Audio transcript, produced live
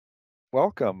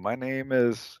Welcome. My name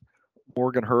is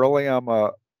Morgan Hurley. I'm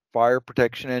a fire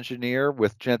protection engineer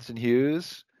with Jensen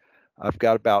Hughes. I've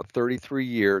got about 33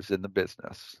 years in the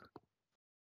business.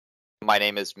 My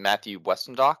name is Matthew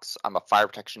Weston-Dawkes. I'm a fire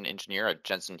protection engineer at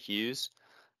Jensen Hughes,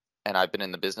 and I've been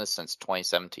in the business since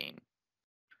 2017.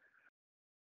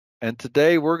 And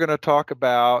today we're going to talk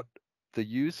about the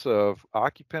use of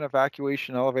occupant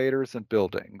evacuation elevators in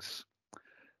buildings.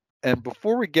 And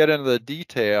before we get into the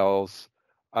details,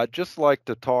 I'd just like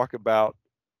to talk about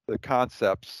the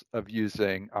concepts of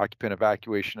using occupant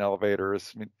evacuation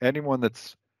elevators. I mean, anyone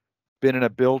that's been in a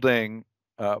building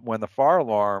when the fire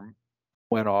alarm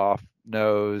went off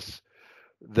knows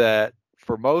that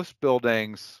for most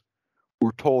buildings,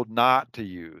 we're told not to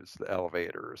use the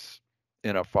elevators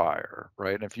in a fire,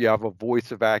 right? And if you have a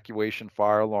voice evacuation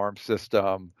fire alarm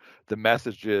system, the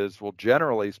messages will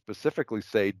generally specifically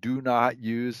say, do not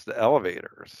use the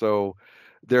elevator. So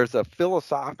there's a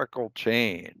philosophical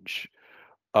change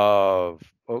of,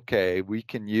 okay, we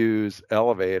can use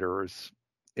elevators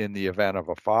in the event of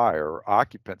a fire.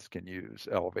 Occupants can use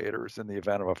elevators in the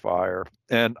event of a fire.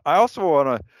 And I also want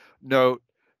to note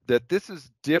that this is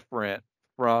different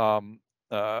from,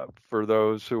 for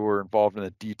those who are involved in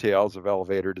the details of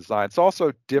elevator design, it's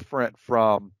also different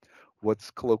from what's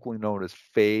colloquially known as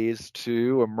phase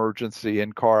two emergency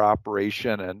in-car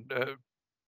operation. And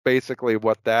basically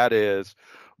what that is,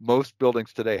 most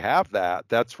buildings today have that.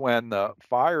 That's when the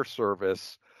fire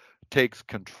service takes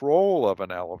control of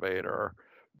an elevator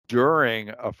during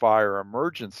a fire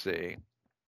emergency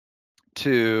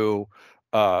to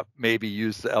maybe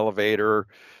use the elevator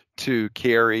to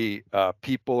carry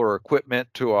people or equipment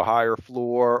to a higher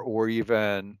floor, or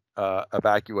even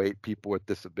evacuate people with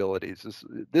disabilities.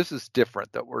 This is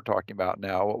different that we're talking about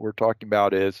now. What we're talking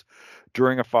about is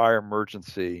during a fire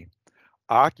emergency,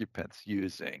 occupants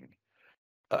using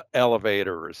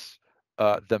elevators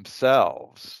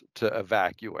themselves to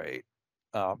evacuate.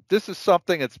 This is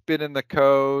something that's been in the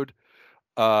code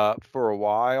for a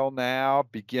while now,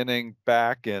 beginning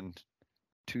back in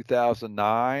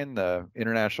 2009, the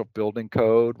International Building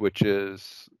Code, which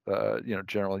is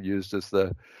generally used as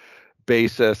the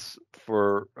basis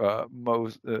for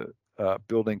most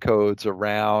building codes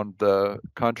around the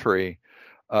country.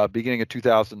 Beginning of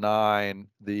 2009,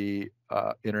 the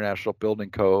International Building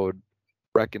Code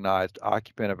recognized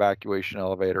occupant evacuation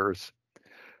elevators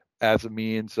as a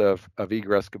means of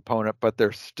egress component, but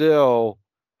they're still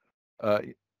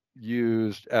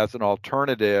used as an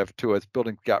alternative to, as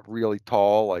buildings got really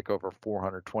tall, like over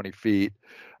 420 feet,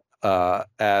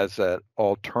 as an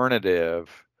alternative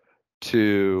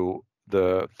to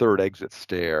the third exit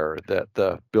stair that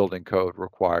the building code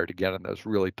required to get in those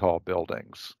really tall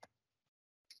buildings.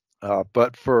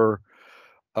 But for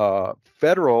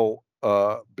federal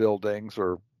buildings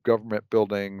or government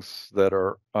buildings that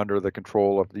are under the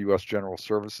control of the U.S. General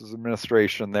Services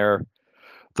Administration, they're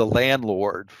the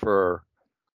landlord for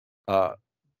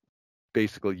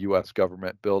basically U.S.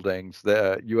 government buildings.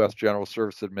 The U.S. General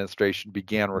Services Administration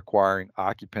began requiring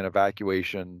occupant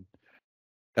evacuation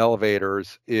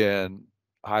elevators in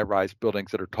high-rise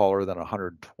buildings that are taller than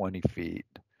 120 feet,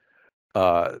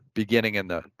 beginning in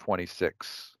the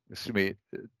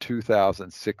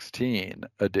 2016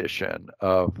 edition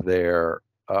of their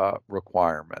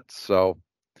requirements. So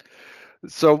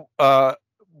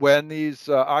when these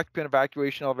occupant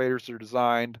evacuation elevators are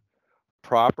designed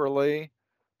properly,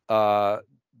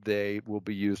 they will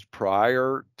be used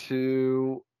prior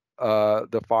to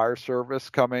the fire service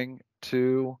coming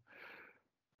to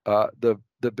the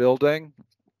building.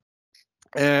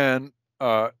 And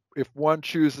if one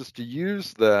chooses to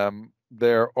use them,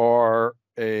 there are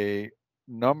a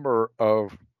number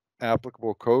of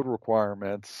applicable code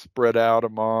requirements spread out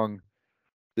among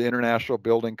the International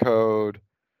Building Code,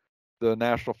 the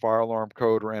National Fire Alarm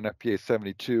Code, or NFPA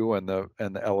 72, and the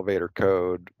Elevator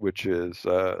Code, which is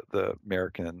the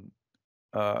American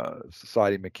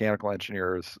Society of Mechanical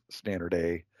Engineers Standard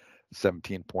A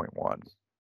 17.1.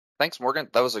 Thanks, Morgan.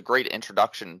 That was a great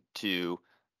introduction to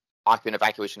occupant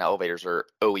evacuation elevators, or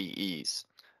OEEs.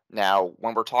 Now,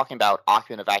 when we're talking about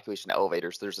occupant evacuation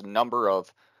elevators, there's a number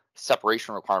of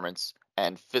separation requirements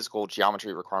and physical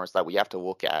geometry requirements that we have to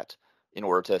look at in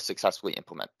order to successfully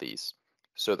implement these.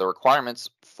 So the requirements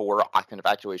for occupant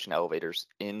evacuation elevators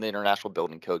in the International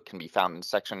Building Code can be found in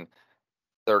section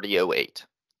 3008.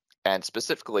 And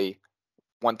specifically,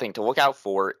 one thing to look out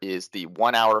for is the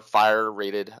 1 hour fire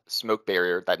rated smoke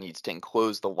barrier that needs to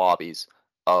enclose the lobbies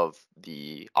of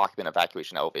the occupant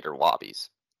evacuation elevator lobbies.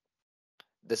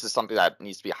 This is something that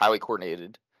needs to be highly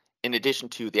coordinated, in addition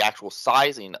to the actual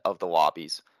sizing of the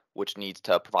lobbies, which needs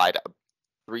to provide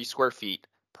 3 square feet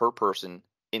per person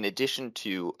in addition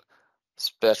to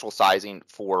special sizing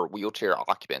for wheelchair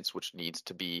occupants, which needs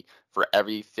to be for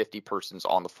every 50 persons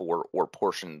on the floor or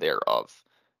portion thereof.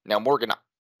 Now, Morgan,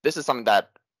 this is something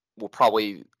that will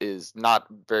probably is not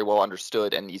very well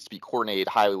understood and needs to be coordinated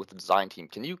highly with the design team.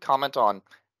 Can you comment on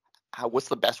what's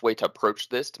the best way to approach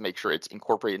this to make sure it's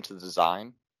incorporated into the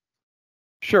design?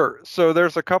 Sure. So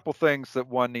there's a couple things that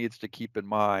one needs to keep in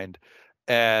mind.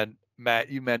 And Matt,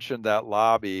 you mentioned that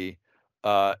lobby.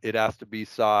 It has to be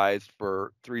sized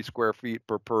for 3 square feet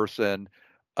per person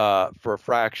for a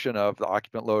fraction of the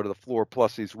occupant load of the floor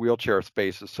plus these wheelchair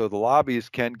spaces. So the lobbies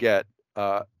can get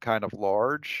kind of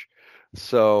large.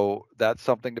 So that's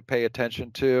something to pay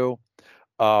attention to.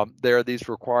 There are these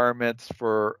requirements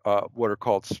for what are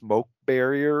called smoke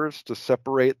barriers to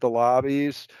separate the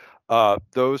lobbies.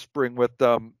 Those bring with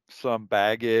them some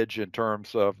baggage in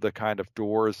terms of the kind of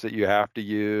doors that you have to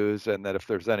use, and that if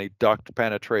there's any duct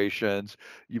penetrations,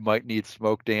 you might need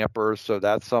smoke dampers. So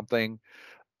that's something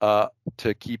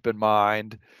to keep in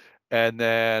mind. And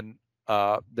then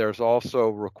there's also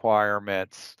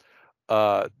requirements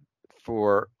uh,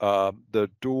 for the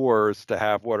doors to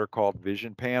have what are called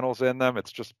vision panels in them.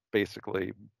 It's just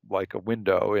basically like a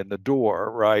window in the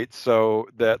door, right? So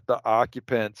that the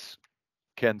occupants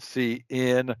can see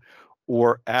in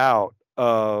or out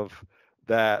of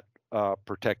that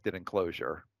protected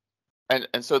enclosure.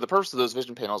 And so the purpose of those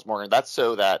vision panels, Morgan, that's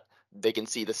so that they can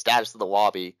see the status of the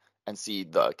lobby and see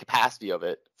the capacity of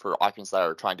it for occupants that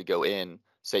are trying to go in.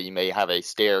 Say you may have a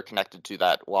stair connected to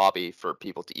that lobby for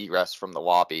people to egress from the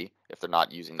lobby if they're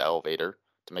not using the elevator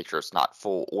to make sure it's not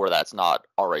full or that's not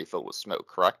already filled with smoke,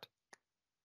 correct?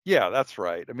 Yeah, that's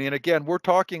right. I mean, again, we're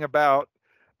talking about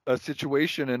a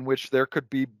situation in which there could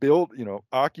be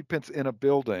occupants in a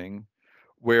building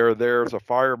where there's a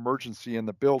fire emergency in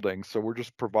the building. So we're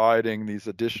just providing these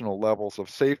additional levels of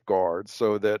safeguards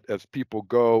so that as people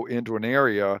go into an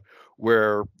area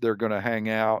where they're going to hang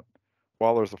out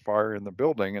while there's a fire in the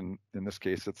building, and in this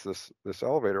case it's this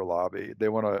elevator lobby, they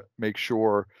want to make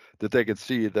sure that they can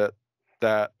see that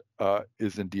that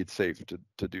is indeed safe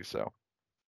to do so.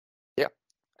 Yeah,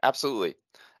 absolutely.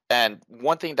 And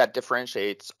one thing that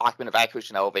differentiates occupant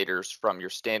evacuation elevators from your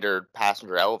standard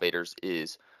passenger elevators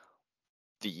is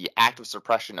the active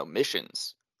suppression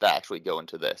omissions that actually go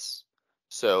into this.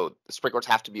 So the sprinklers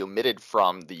have to be omitted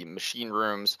from the machine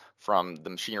rooms, from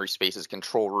the machinery spaces,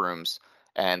 control rooms,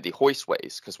 and the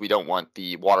hoistways, because we don't want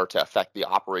the water to affect the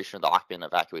operation of the occupant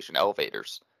evacuation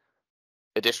elevators.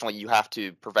 Additionally, you have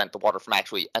to prevent the water from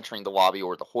actually entering the lobby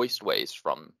or the hoistways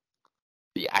from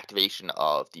the activation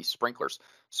of these sprinklers.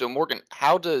 So Morgan,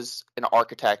 how does an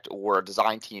architect or a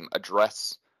design team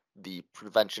address the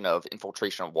prevention of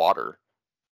infiltration of water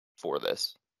for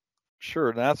this?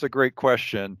 Sure, that's a great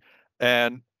question.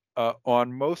 And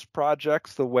on most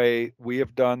projects, the way we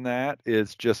have done that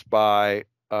is just by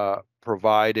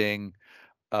providing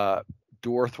uh,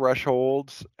 door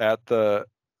thresholds at the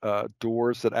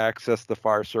doors that access the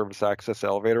fire service access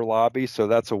elevator lobby. So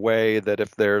that's a way that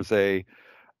if there's a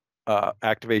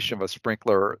activation of a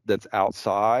sprinkler that's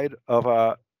outside of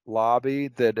a lobby,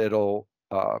 that it'll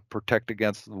protect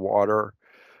against the water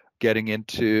getting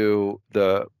into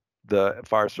the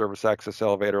fire service access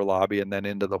elevator lobby and then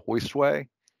into the hoistway.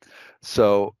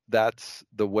 So that's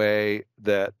the way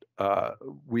that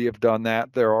we have done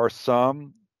that. There are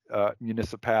some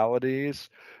municipalities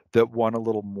that want a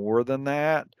little more than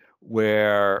that,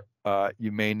 where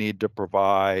you may need to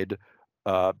provide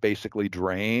basically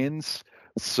drains.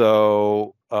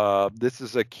 So this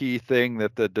is a key thing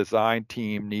that the design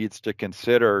team needs to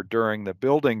consider during the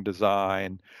building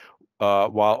design,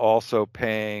 while also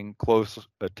paying close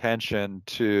attention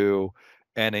to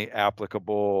any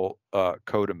applicable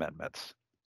code amendments.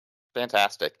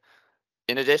 Fantastic.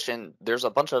 In addition, there's a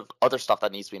bunch of other stuff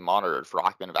that needs to be monitored for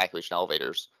occupant evacuation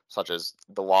elevators, such as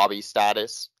the lobby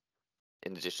status.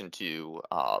 In addition to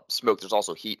smoke, there's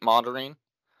also heat monitoring.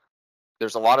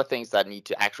 There's a lot of things that need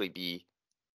to actually be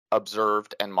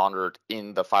observed and monitored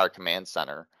in the fire command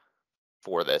center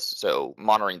for this. So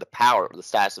monitoring the power, the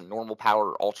status of normal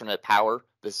power or alternate power,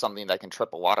 this is something that can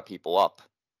trip a lot of people up.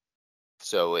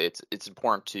 So it's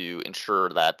important to ensure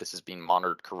that this is being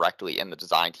monitored correctly and the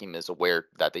design team is aware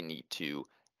that they need to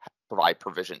provide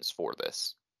provisions for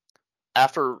this.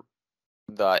 After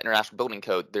the International Building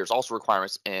Code, there's also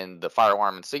requirements in the Fire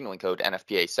Alarm and Signaling Code,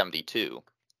 NFPA 72.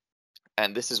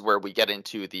 And this is where we get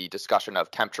into the discussion of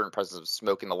temperature and presence of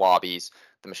smoke in the lobbies,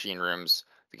 the machine rooms,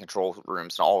 the control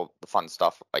rooms, and all the fun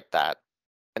stuff like that.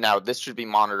 And now this should be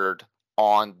monitored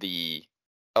on the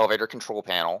elevator control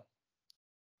panel.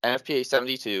 NFPA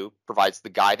 72 provides the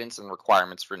guidance and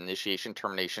requirements for initiation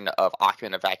termination of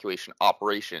occupant evacuation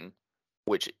operation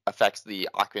which affects the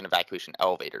occupant evacuation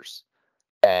elevators.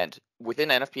 And within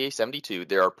NFPA 72,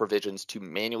 there are provisions to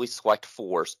manually select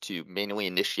floors to manually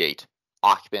initiate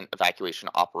occupant evacuation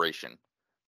operation.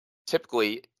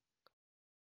 Typically,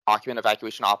 occupant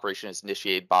evacuation operation is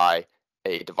initiated by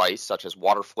a device such as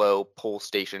water flow, pull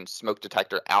station, smoke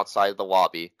detector outside the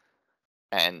lobby,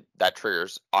 and that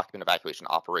triggers occupant evacuation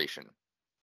operation.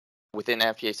 Within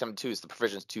NFPA 72 is the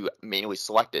provisions to manually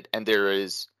select it, and there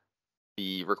is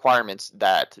the requirements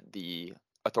that the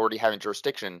authority having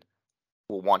jurisdiction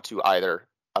will want to either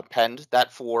append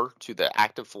that floor to the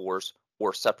active floors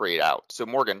or separate it out. So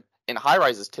Morgan, in high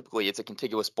rises, typically it's a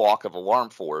contiguous block of alarm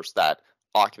floors that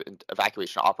occupant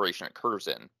evacuation operation occurs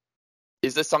in.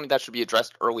 Is this something that should be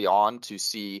addressed early on to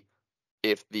see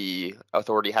if the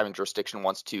authority having jurisdiction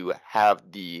wants to have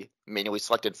the manually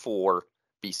selected floor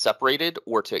be separated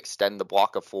or to extend the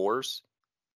block of floors?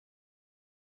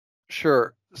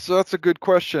 Sure. So that's a good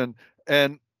question.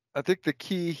 And I think the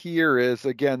key here is,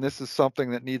 again, this is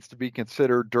something that needs to be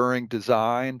considered during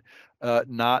design,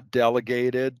 not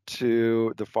delegated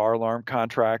to the fire alarm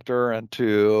contractor and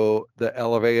to the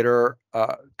elevator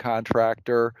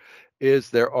contractor.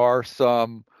 There are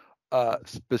some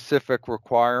specific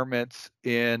requirements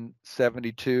in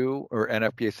 72 or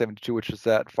NFPA 72, which is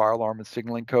that fire alarm and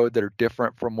signaling code, that are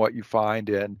different from what you find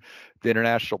in the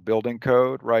International Building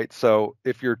Code, right? So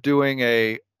if you're doing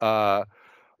a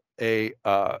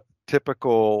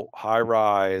typical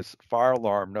high-rise fire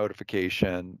alarm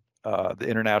notification, the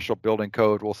International Building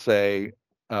Code will say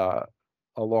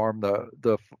alarm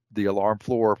the alarm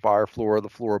floor, fire floor, the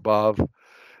floor above,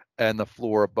 and the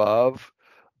floor above.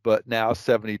 But now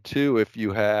 72, if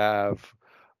you have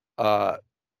uh,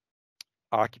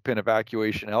 occupant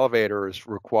evacuation elevators,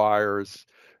 requires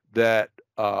that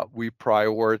we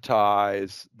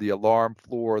prioritize the alarm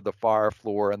floor, the fire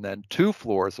floor, and then 2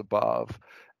 floors above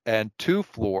and 2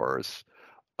 floors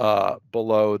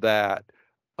below that,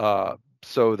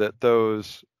 so that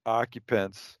those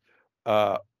occupants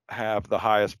have the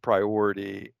highest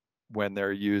priority when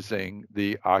they're using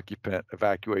the occupant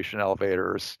evacuation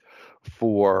elevators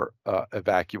for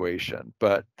evacuation.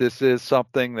 But this is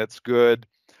something that's good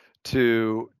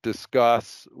to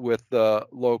discuss with the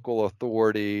local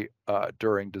authority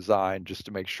during design, just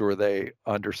to make sure they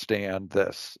understand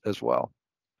this as well.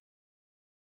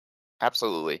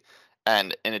 Absolutely.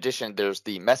 And in addition, there's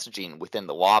the messaging within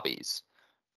the lobbies.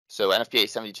 So NFPA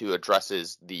 72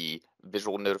 addresses the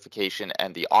visual notification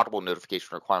and the audible notification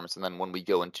requirements. And then when we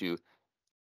go into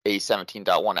A17.1,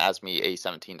 ASME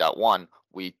A17.1,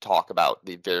 we talk about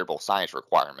the variable signage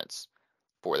requirements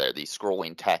for there, the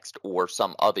scrolling text or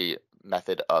some other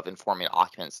method of informing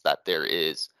occupants that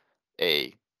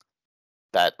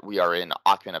that we are in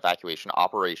occupant evacuation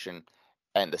operation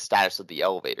and the status of the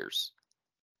elevators.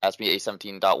 ASME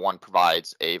A17.1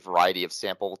 provides a variety of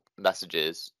sample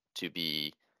messages to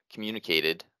be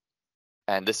communicated,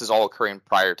 and this is all occurring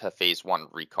prior to phase 1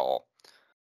 recall.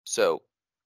 So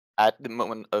at the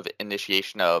moment of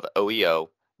initiation of OEO,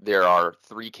 there are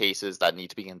 3 cases that need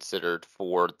to be considered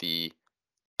for the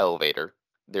elevator.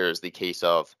 There's the case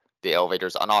of the elevator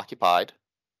is unoccupied,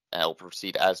 and it will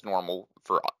proceed as normal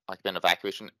for occupant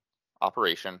evacuation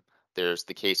operation. There's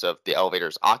the case of the elevator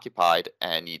is occupied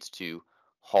and needs to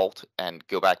halt and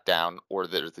go back down, or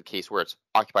there's the case where it's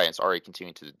occupied and it's already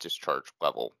continuing to the discharge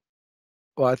level.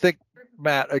 Well, I think,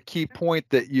 Matt, a key point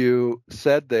that you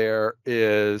said there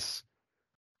is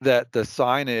that the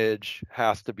signage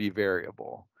has to be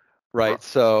variable, right?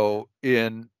 So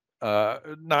in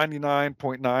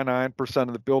 99.99%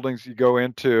 of the buildings you go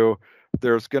into,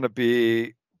 there's going to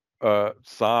be a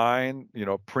sign,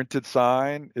 printed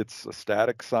sign. It's a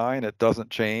static sign. It doesn't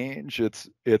change. It's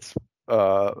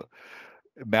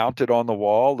mounted on the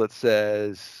wall that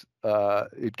says,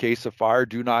 in case of fire,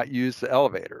 do not use the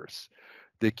elevators.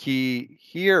 The key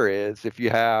here is, if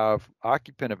you have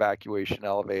occupant evacuation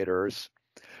elevators,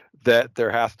 that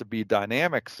there has to be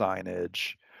dynamic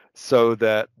signage so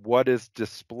that what is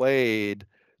displayed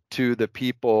to the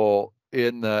people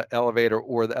in the elevator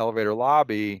or the elevator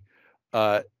lobby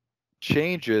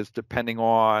changes depending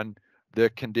on the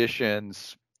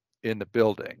conditions in the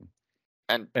building.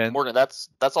 And Morgan, that's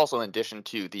also in addition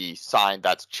to the sign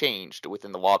that's changed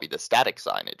within the lobby. The static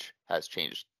signage has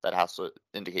changed. That has to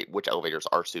indicate which elevators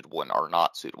are suitable and are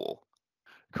not suitable.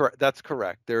 Correct. That's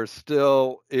correct. There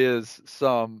still is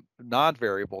some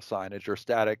non-variable signage or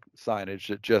static signage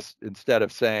that just, instead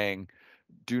of saying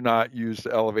do not use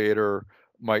the elevator,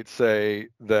 might say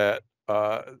that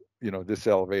this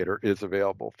elevator is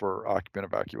available for occupant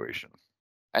evacuation.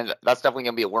 And that's definitely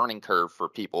going to be a learning curve for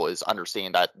people, is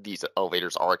understanding that these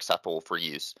elevators are acceptable for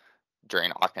use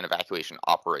during occupant evacuation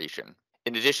operation.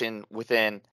 In addition,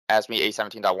 within ASME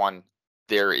A17.1,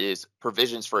 there is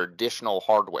provisions for additional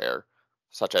hardware,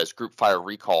 such as group fire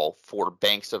recall for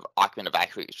banks of occupant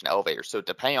evacuation elevators. So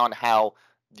depending on how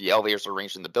the elevators are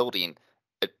arranged in the building,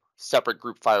 separate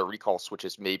group fire recall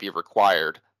switches may be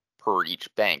required per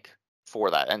each bank for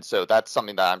that. And so that's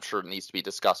something that I'm sure needs to be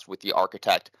discussed with the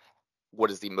architect. What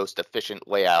is the most efficient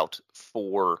layout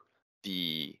for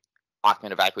the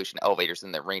occupant evacuation elevators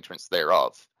and the arrangements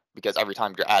thereof? Because every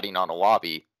time you're adding on a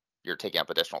lobby, you're taking up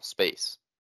additional space.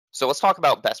 So let's talk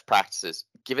about best practices.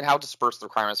 Given how dispersed the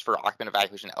requirements for occupant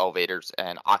evacuation elevators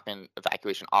and occupant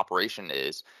evacuation operation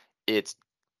is, it's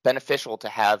beneficial to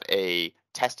have a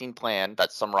testing plan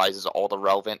that summarizes all the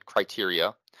relevant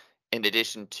criteria, in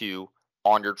addition to,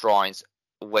 on your drawings,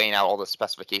 laying out all the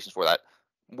specifications for that.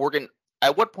 Morgan,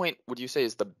 at what point would you say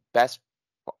is the best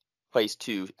place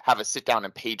to have a sit down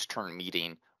and page turn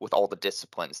meeting with all the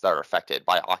disciplines that are affected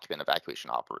by occupant evacuation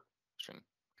operation?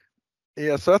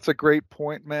 Yeah, so that's a great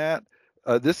point, Matt.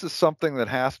 This is something that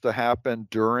has to happen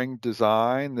during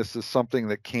design. This is something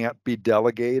that can't be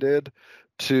delegated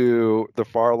to the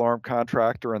fire alarm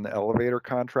contractor and the elevator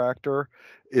contractor,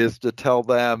 is to tell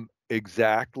them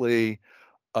exactly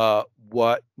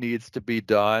what needs to be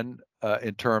done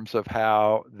in terms of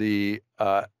how the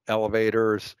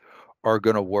elevators are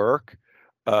going to work.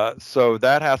 So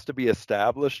that has to be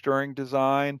established during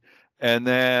design. And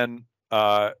then,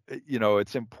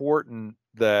 it's important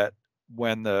that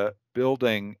when the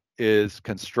building is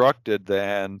constructed,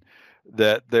 then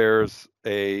that there's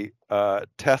a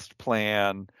test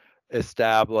plan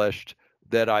established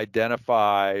that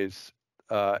identifies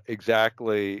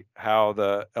exactly how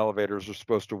the elevators are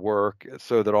supposed to work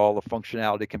so that all the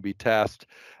functionality can be tested.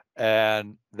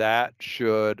 And that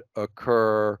should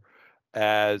occur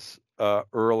as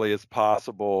early as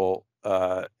possible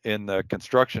in the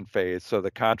construction phase so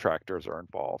the contractors are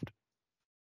involved.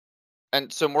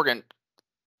 And so, Morgan,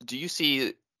 do you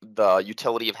see the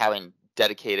utility of having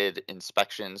dedicated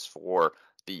inspections for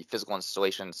the physical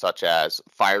installation, such as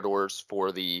fire doors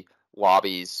for the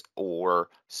lobbies or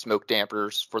smoke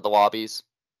dampers for the lobbies?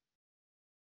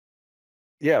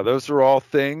 Yeah, those are all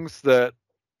things that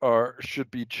should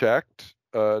be checked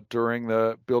during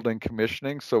the building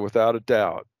commissioning. So without a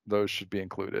doubt, those should be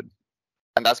included.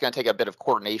 And that's going to take a bit of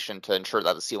coordination to ensure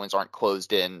that the ceilings aren't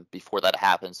closed in before that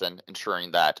happens, and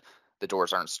ensuring that the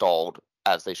doors are installed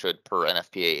as they should per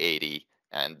NFPA 80,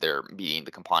 and they're meeting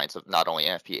the compliance of not only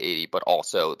NFPA 80, but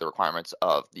also the requirements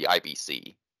of the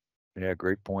IBC. Yeah,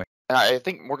 great point. And I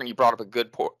think, Morgan, you brought up a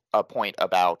good point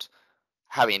about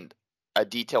having a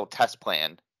detailed test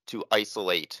plan to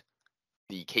isolate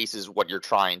the cases what you're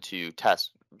trying to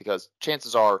test, because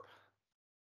chances are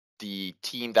the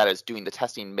team that is doing the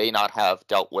testing may not have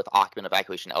dealt with occupant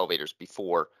evacuation elevators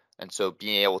before. And so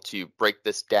being able to break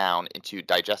this down into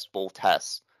digestible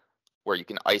tests where you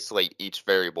can isolate each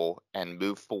variable and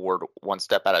move forward one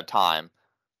step at a time,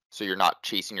 so you're not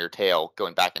chasing your tail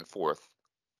going back and forth.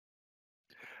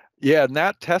 Yeah, and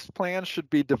that test plan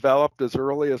should be developed as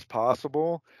early as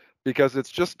possible, because it's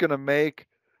just going to make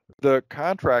the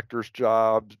contractor's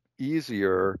job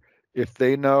easier if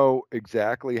they know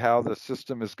exactly how the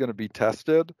system is going to be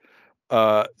tested.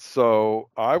 So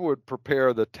I would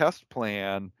prepare the test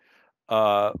plan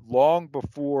long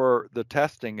before the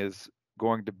testing is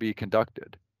going to be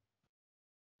conducted.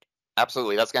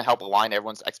 Absolutely. That's going to help align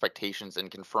everyone's expectations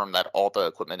and confirm that all the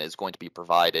equipment is going to be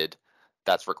provided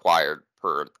that's required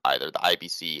per either the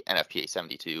IBC NFPA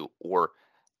 72 or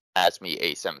ASME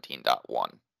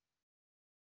A17.1.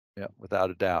 Yeah, without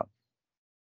a doubt.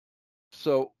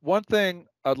 So one thing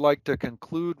I'd like to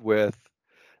conclude with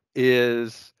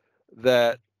is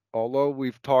that although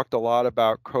we've talked a lot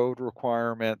about code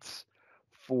requirements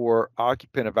for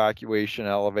occupant evacuation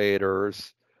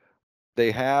elevators,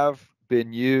 they have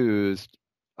been used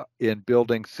in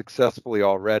buildings successfully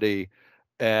already.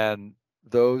 And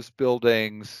those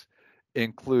buildings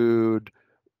include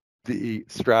the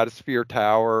Stratosphere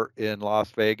Tower in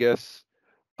Las Vegas,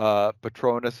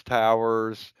 Petronas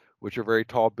Towers, which are very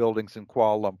tall buildings in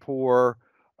Kuala Lumpur,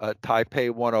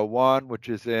 Taipei 101, which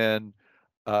is in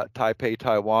Taipei,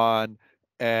 Taiwan,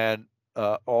 and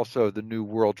also the new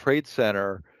World Trade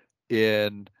Center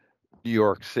in New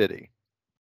York City.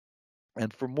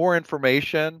 And for more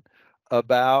information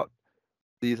about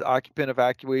these occupant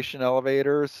evacuation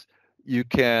elevators, you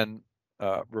can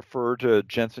refer to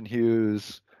Jensen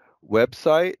Hughes'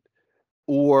 website,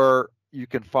 or you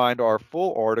can find our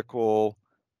full article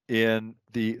in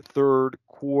the third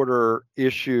quarter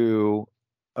issue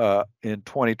in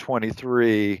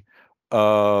 2023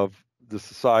 of the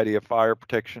Society of Fire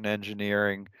Protection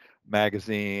Engineering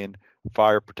magazine,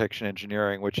 fire protection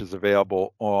engineering, which is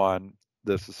available on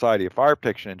the Society of Fire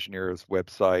Protection Engineers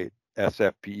website,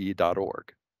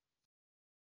 sfpe.org.